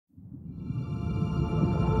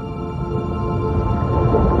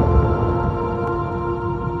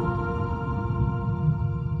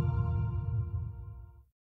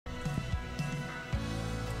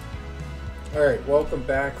Alright, welcome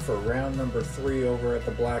back for round number 3 over at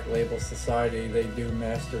the Black Label Society. They do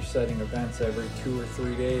master setting events every 2 or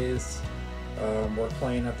 3 days. We're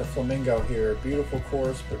playing at the Flamingo here. Beautiful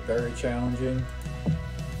course, but very challenging.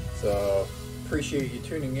 So, appreciate you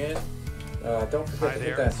tuning in. Don't forget to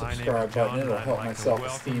hit that subscribe button. It'll help my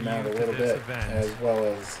self-esteem out a little bit, as well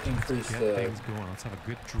as increase the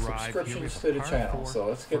subscriptions to the channel. So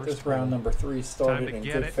let's get this round number 3 started in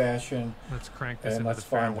good fashion. Let's crank this and let's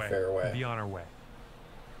find the fairway. Be on our way.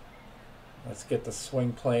 Let's get the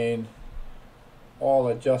swing plane all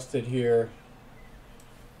adjusted here.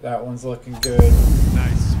 That one's looking good.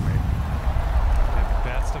 Nice swing. And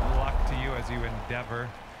best of luck to you as you endeavor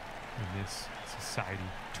in this society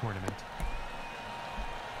tournament.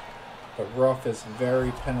 The rough is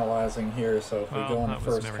very penalizing here, so if we go on the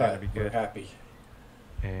first cut, we're happy.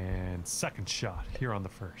 And second shot here on the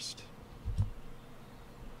first.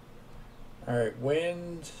 Alright,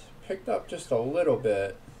 wind picked up just a little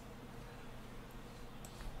bit.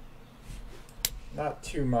 Not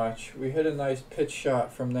too much. We hit a nice pitch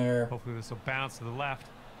shot from there. Hopefully this will bounce to the left.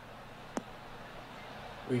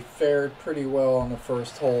 We fared pretty well on the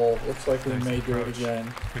first hole. Looks like we may do it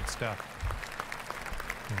again. Good stuff.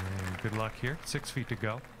 And good luck here. 6 feet to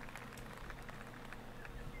go.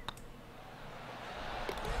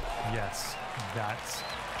 Yes, that's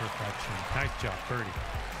perfection. Nice job, birdie.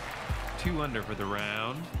 2 under for the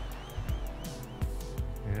round.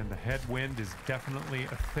 And the headwind is definitely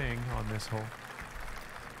a thing on this hole.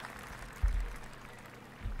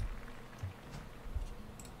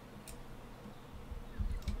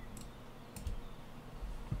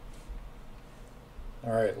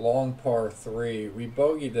 Alright, long par 3. We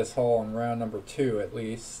bogeyed this hole in round number 2 at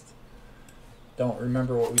least. Don't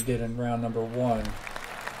remember what we did in round number 1.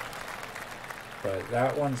 But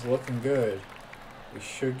that one's looking good. We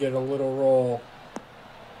should get a little roll.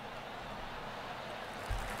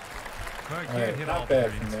 Alright, not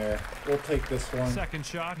bad from there. We'll take this one. Second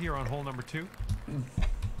shot here on hole number 2.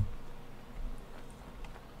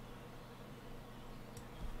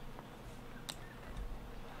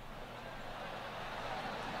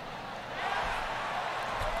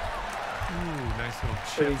 Ooh, nice little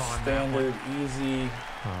chip pretty on standard, that one. Easy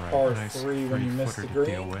Right, par nice 3 when you miss the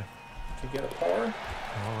green to get a par.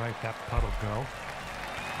 All right, that putt'll go.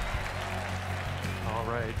 All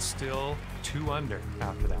right, still 2 under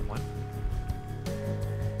after that one.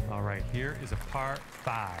 All right, here is a par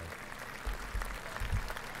 5.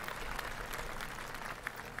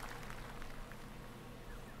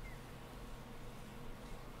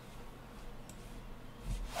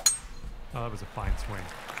 Oh, that was a fine swing.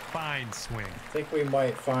 Fine swing. I think we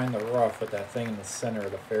might find the rough with that thing in the center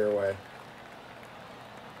of the fairway.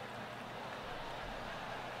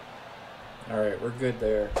 Alright, we're good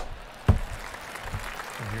there. And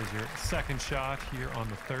here's your second shot here on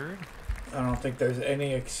the 3rd. I don't think there's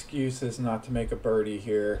any excuses not to make a birdie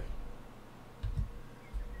here.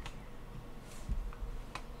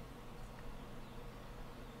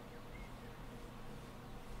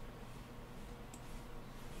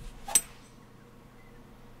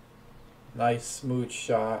 Nice smooth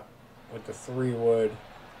shot with the 3-wood.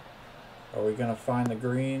 Are we going to find the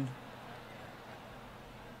green?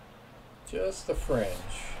 Just the fringe.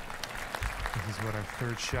 This is what our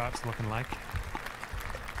 3rd shot's looking like.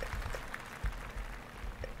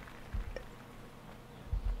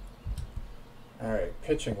 Alright,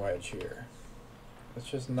 pitching wedge here. Let's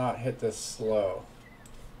just not hit this slow.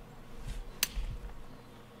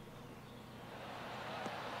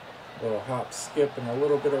 A little hop, skip, and a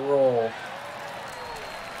little bit of roll.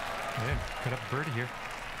 Man, cut up birdie here.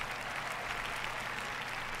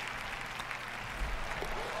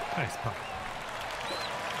 Nice putt.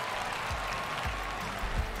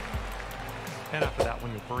 And after that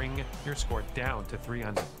one, you bring your score down to 3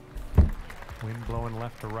 under. Wind blowing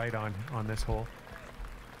left to right on this hole.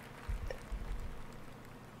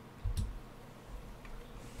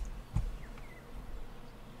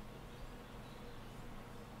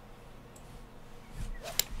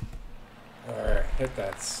 Alright, hit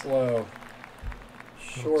that slow.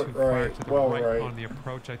 Short right, to the well right right. on the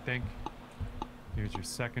approach, I think. Here's your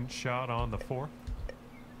second shot on the 4th.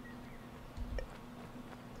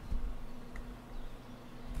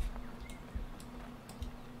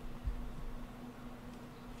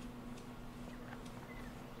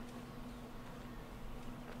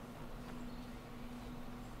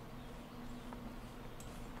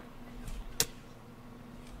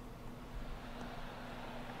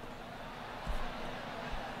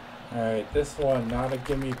 Alright, this one, not a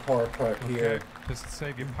gimme par putt here. Just to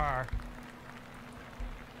save you par.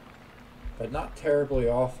 But not terribly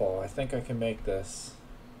awful. I think I can make this.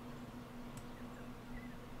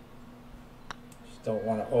 don't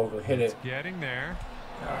want to overhit it. Getting there.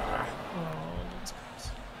 Ah, Oh, that's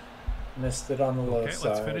close. missed it on the low side.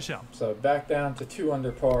 Let's finish up. So back down to 2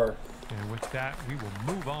 under par. And with that, we will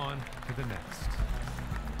move on to the next.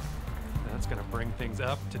 That's going to bring things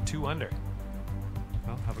up to 2 under.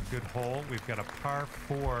 Well, have a good hole. We've got a par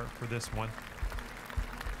 4 for this one.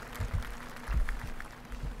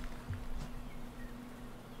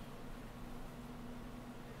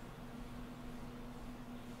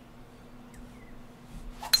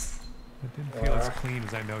 It didn't feel as clean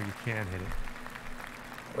as I know you can hit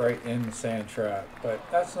it. Right in the sand trap, but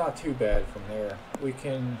that's not too bad from there. We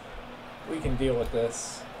can deal with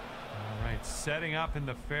this. All right, setting up in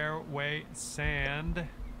the fairway sand.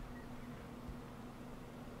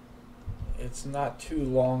 It's not too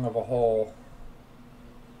long of a hole.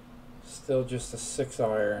 Still just a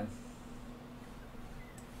 6-iron.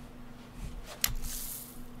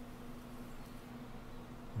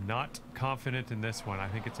 Not confident in this one. I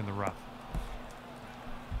think it's in the rough.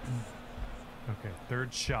 Okay,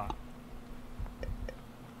 third shot.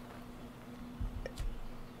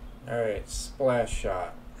 Alright, splash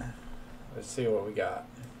shot. Let's see what we got.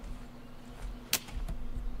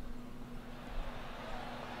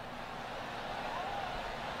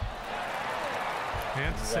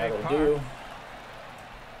 And safe That'll par. do.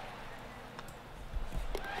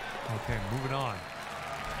 Okay, moving on.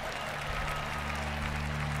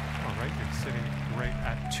 All right, you're sitting right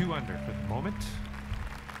at 2 under for the moment.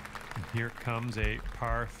 And here comes a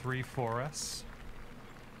par 3 for us.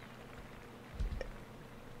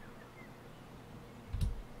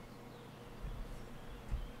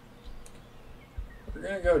 We're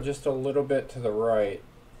going to go just a little bit to the right.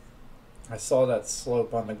 I saw that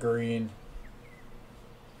slope on the green.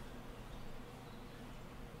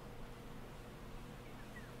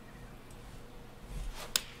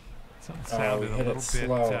 Something sounded we a hit it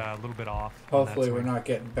little bit off. Hopefully we're not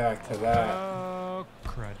getting back to that. Oh,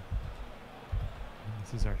 crud.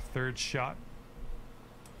 This is our third shot.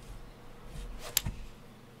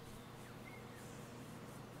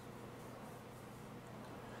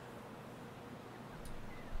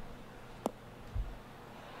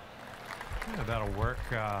 Yeah, that'll work.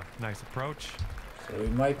 Nice approach. So we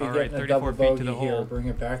might be All right, getting a 34 double feet to bogey the here. hole. Bring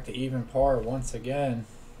it back to even par once again.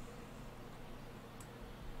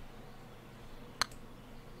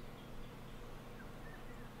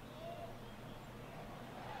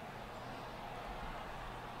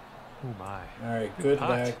 Oh my. All right, good putt.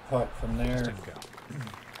 lag putt from Just there. didn't go.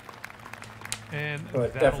 And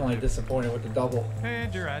But that'll definitely do. disappointed with the double.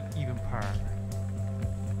 And you're at even par.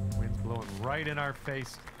 Wind's blowing right in our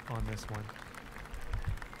face on this one.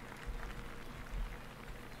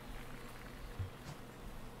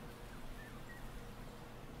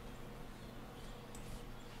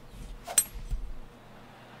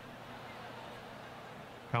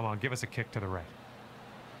 Come on, give us a kick to the right.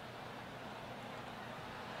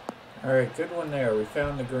 All right, good one there. We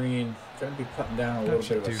found the green. Going to be putting down a That little bit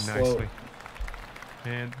should of a do slope. nicely.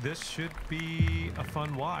 And this should be a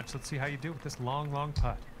fun watch. Let's see how you do with this long, long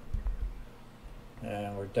putt.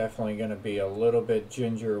 And we're definitely going to be a little bit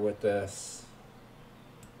ginger with this.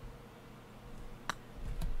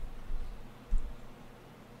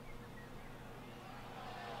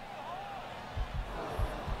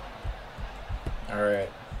 All right.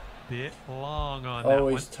 Bit long on that one.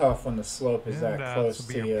 Always tough when the slope is And, that close this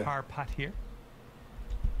will to be your you. par putt here.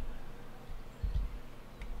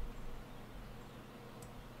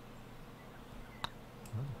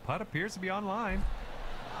 Well, the putt appears to be online.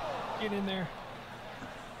 Get in there.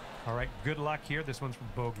 All right, good luck here. This one's from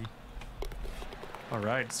bogey. All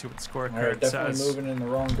right, see what the All right, scorecard definitely says. moving in the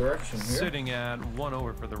wrong direction here. Sitting at 1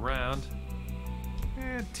 over for the round.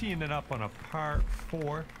 And teeing it up on a par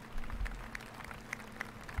 4.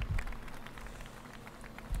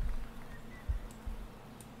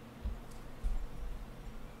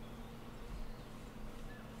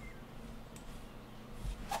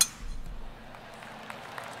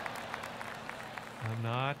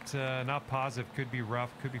 I'm not positive. Could be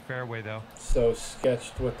rough. Could be fairway though. So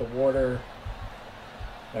sketched with the water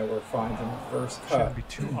that we're finding the first cut. Shouldn't be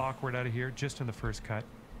too awkward out of here. Just in the first cut.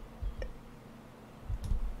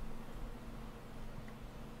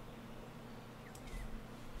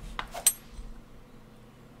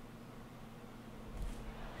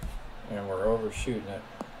 And we're overshooting it.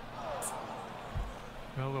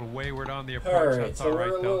 A little wayward on the approach. All right, That's so all we're right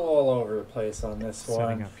a though. little all over the place on this Setting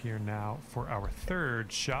one. up here now for our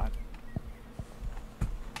third shot.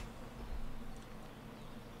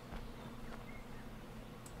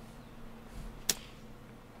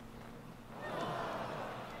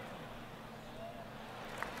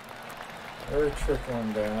 We're Water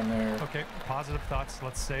trickling down there. Okay, positive thoughts.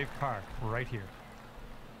 Let's save par right here.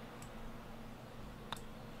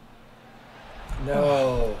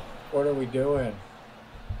 No. What are we doing?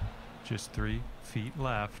 Just 3 feet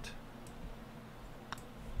left.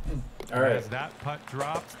 All right. As that putt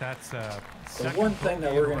drops, that's The second one thing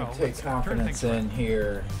that bogey in we're a going row. to take Let's turn confidence things in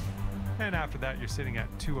here And after that, you're sitting at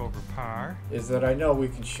 2 over par. is that I know we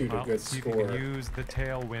can shoot Well, a good see if you score. can use the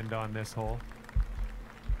tailwind on this hole.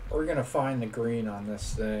 We're going to find the green on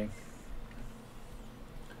this thing.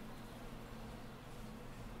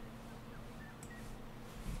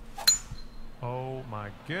 Oh my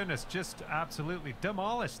goodness, just absolutely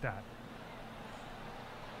demolished that.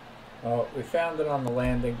 Oh, we found it on the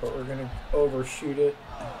landing, but we're going to overshoot it.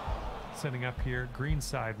 Setting up here,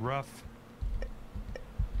 greenside rough.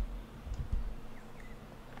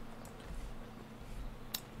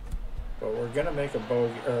 But we're going to make a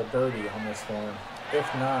bogey or a birdie on this one. If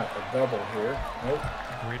not, a double here. Nope.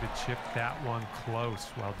 Way to chip that one close.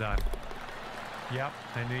 Well done. Yep,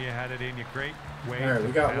 I knew you had it in you. Great way. All right, to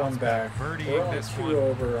we got bounce one back. Birdie We're only this 2 one.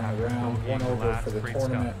 over on the Having round, bogey 1 over last. for the Great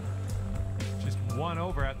tournament. Stuff. Just 1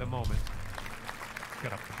 over at the moment.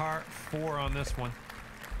 Got a par 4 on this one.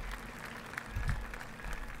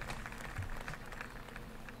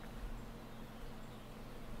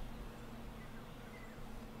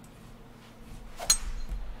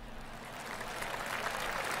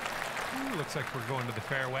 Ooh, looks like we're going to the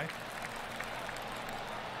fairway.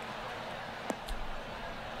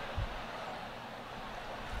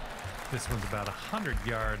 This one's about 100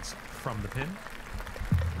 yards from the pin.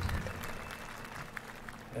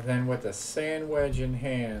 And then with the sand wedge in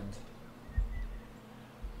hand,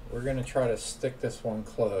 we're going to try to stick this one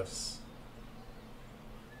close.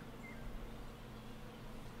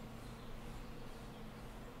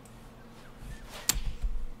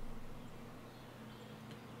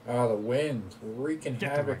 Oh, the wind wreaking Get to the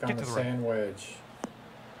havoc right, on get the to the right. sand wedge.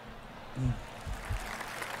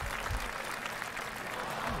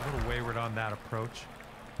 A little wayward on that approach.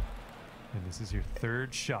 And this is your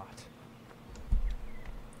 3rd shot.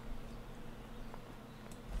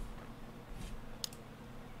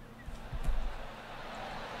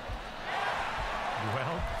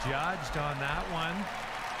 Well judged on that one.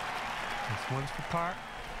 This one's for par.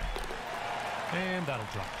 And that'll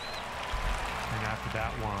drop. And after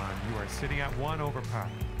that one, you are sitting at 1 over par.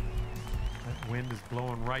 That wind is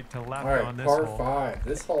blowing right to left All right, on this par hole. 5.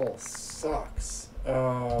 This hole sucks.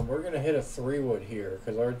 We're going to hit a 3-wood here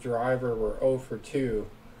because our driver, we're 0 for 2.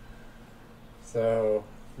 So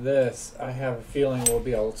this, I have a feeling, will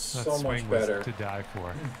be That so swing much better. was to die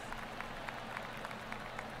for.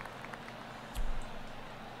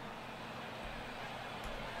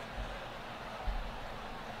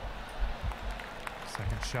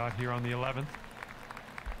 Second shot here on the 11th.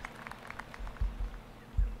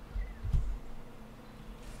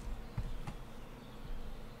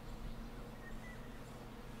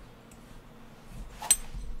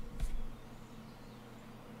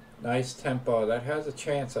 Nice tempo. That has a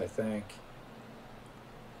chance, I think.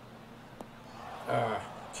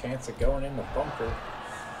 Chance of going in the bunker.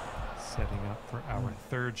 Setting up for our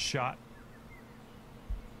 3rd shot.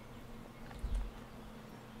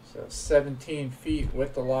 So 17 feet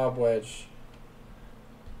with the lob wedge.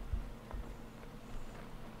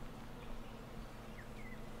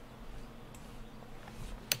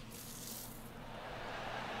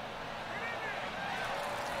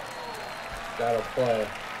 That'll play.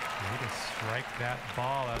 Way to strike that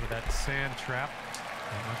ball out of that sand trap.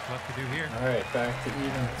 Not much left to do here. All right, back to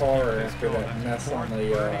even par this after going. that That's mess your on fourth the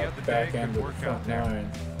birdie of the back day. end Good of the workout front there.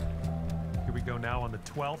 9. Here we go now on the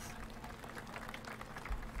 12th.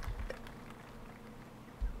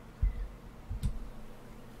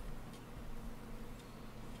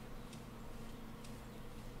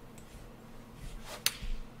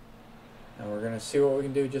 And we're going to see what we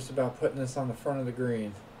can do just about putting this on the front of the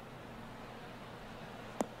green.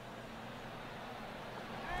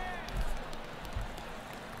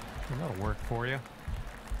 Well, that'll work for you.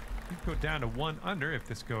 You can go down to 1 under if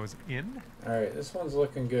this goes in. All right, this one's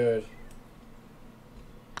looking good.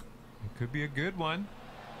 It could be a good one.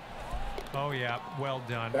 Oh yeah, well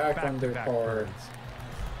done. Back under Back-to-back par. birdies.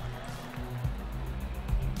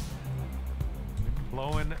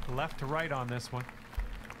 Blowing left to right on this one.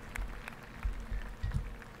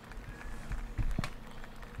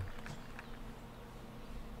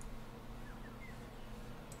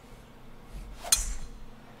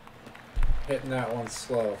 Hitting that one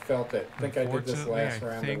slow. Felt it. I think I did this Unfortunately, last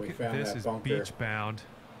round and we think found this that is bunker. beach bound.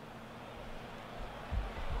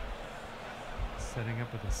 Setting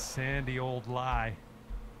up with a sandy old lie.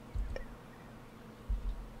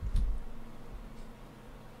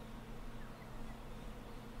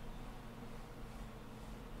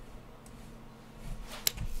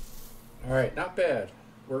 Alright, not bad.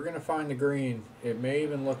 We're going to find the green. It may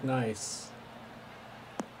even look nice.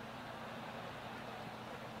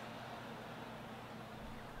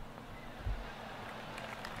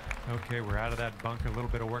 Okay, we're out of that bunker. A little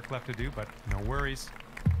bit of work left to do, but no worries.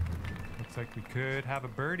 Looks like we could have a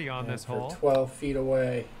birdie on this hole. 12 feet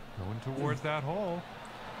away. Going towards that hole.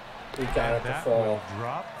 We got it to That fall. will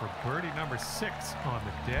drop for birdie number 6 on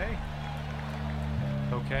the day.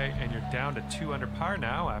 Okay, and you're down to 2 under par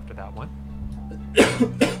now after that one.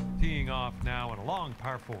 Teeing off now in a long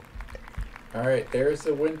par 4. Alright, there's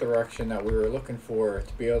the wind direction that we were looking for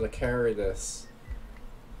to be able to carry this.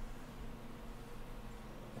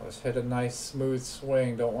 Let's hit a nice smooth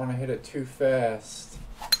swing. Don't want to hit it too fast.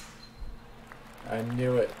 I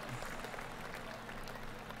knew it.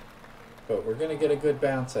 But we're going to get a good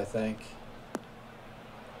bounce, I think.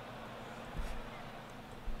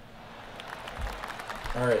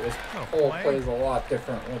 Alright, this hole plays a lot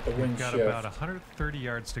different with the wind shift. We've got about 130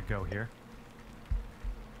 yards to go here.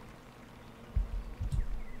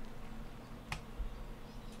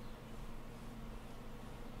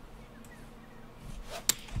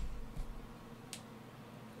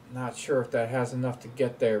 Not sure if that has enough to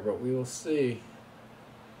get there, but we will see.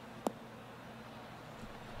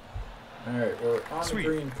 Alright, we're on the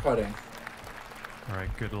green putting.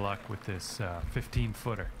 Alright, good luck with this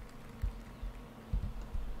 15-footer.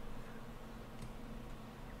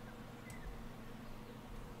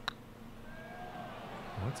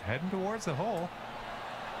 Well, it's heading towards the hole.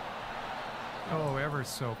 Oh, ever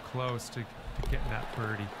so close to getting that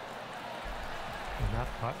birdie. And that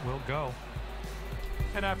putt will go.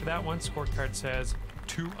 And after that one, scorecard says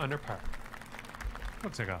 2 under par.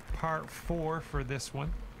 Looks like a par 4 for this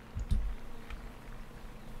one.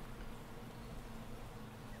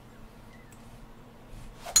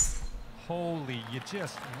 Holy, you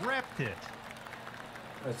just ripped it.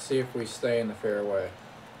 Let's see if we stay in the fairway.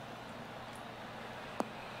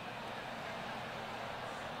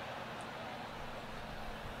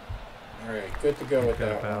 Alright, good to go with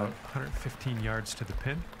that about one. 115 yards to the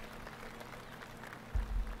pin.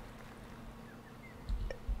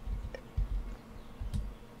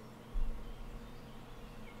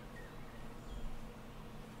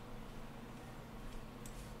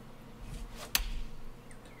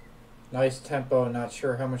 Nice tempo. Not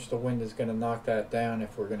sure how much the wind is going to knock that down,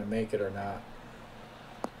 if we're going to make it or not.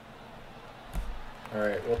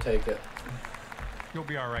 Alright, we'll take it. You'll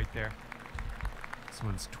be all right there. This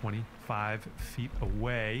one's 25 feet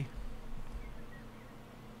away.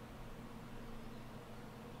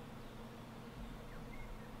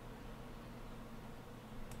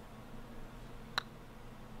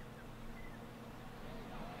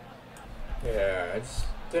 Yeah, I just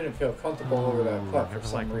didn't feel comfortable over that putt for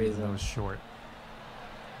some reason. Those short.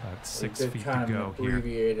 About 6 did feet kind to of go an here.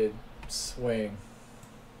 abbreviated swing.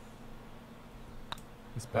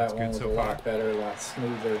 This putt's That one good was so a far. lot better, a lot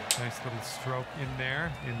smoother. Nice little stroke in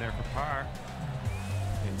there for par.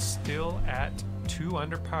 And still at 2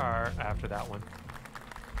 under par after that one.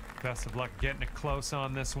 Best of luck getting it close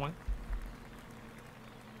on this one.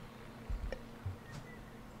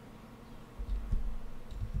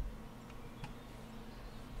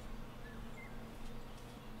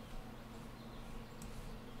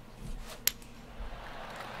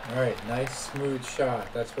 Alright, nice smooth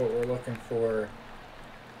shot. That's what we're looking for.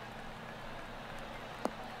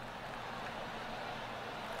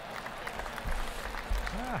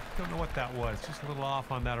 Don't know what that was. Just a little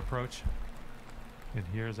off on that approach. And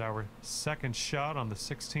here's our second shot on the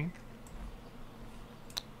 16th.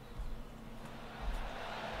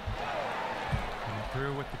 Coming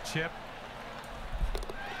through with the chip.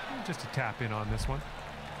 And just a tap in on this one.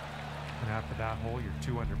 And after that hole, you're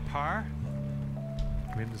 2 under par.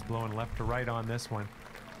 Wind is blowing left to right on this one.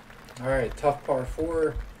 Alright, tough par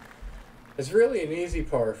 4. It's really an easy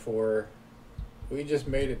par 4. We just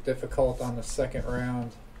made it difficult on the second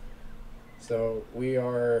round. So we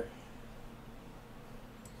are...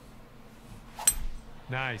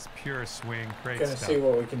 Nice, pure swing. Great gonna stuff. see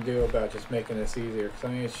what we can do about just making this easier. Because, I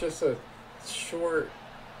mean, it's just a short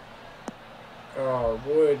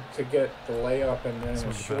wood to get the layup, and then This a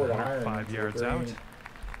one's short about iron. 5 into the yards green. out.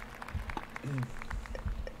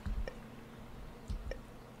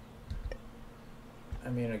 I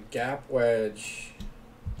mean, a gap wedge,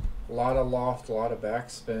 a lot of loft, a lot of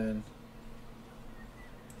backspin.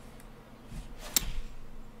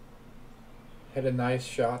 Hit a nice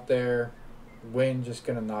shot there. Wind just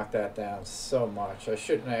gonna knock that down so much. I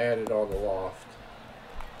shouldn't have added all the loft.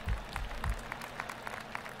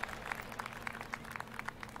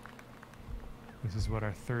 This is what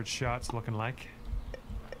our third shot's looking like.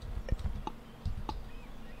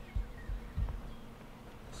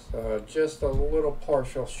 So just a little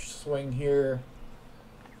partial swing here.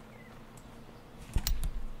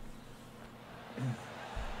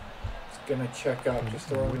 It's gonna check up, just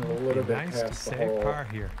throwing a little bit nice past to the save hole. par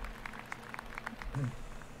here.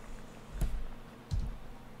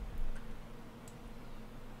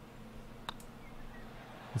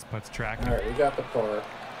 This putt's tracking. All right, we got the par.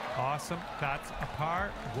 Awesome. That's a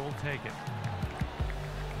par. We'll take it.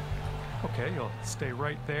 Okay, you'll stay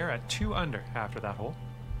right there at 2 under after that hole.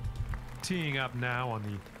 Teeing up now on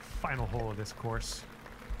the final hole of this course.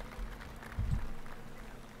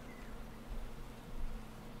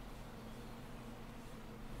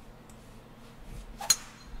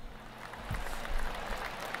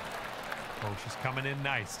 Oh, she's coming in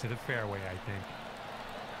nice to the fairway, I think.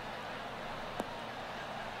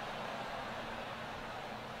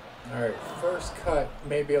 All right, first cut,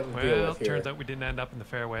 may be able to deal Well, with here. turns out we didn't end up in the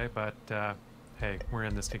fairway, but hey, we're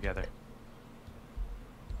in this together.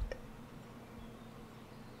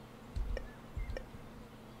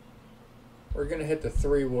 We're gonna hit the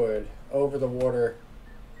 3-wood over the water.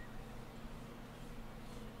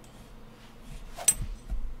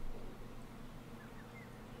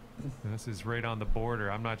 This is right on the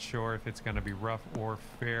border. I'm not sure if it's going to be rough or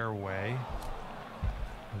fairway.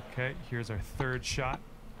 Okay, here's our third shot.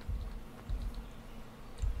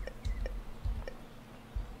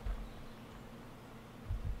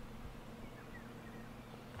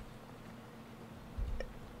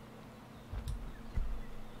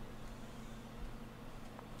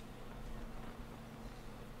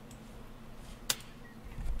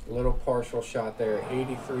 Little partial shot there,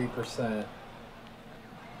 83%.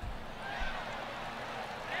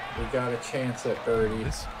 We got a chance at birdie.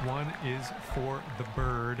 This one is for the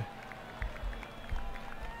bird.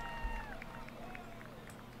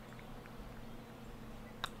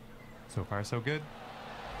 So far, so good.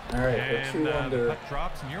 All right, And we're 2 under. the putt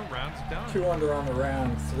drops and your round's done. 2 under on the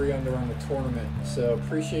round, 3 under on the tournament. So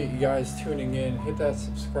appreciate you guys tuning in. Hit that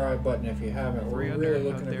subscribe button if you haven't. We're 3 under really out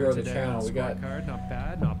looking to there grow the today channel. on We got scorecard. Not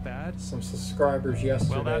bad, not bad. some subscribers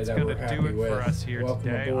yesterday Well, that's that going we're to happy do it with. for us here Welcome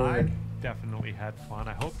today. aboard. I definitely had fun.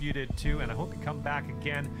 I hope you did too, and I hope you come back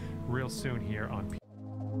again real soon here on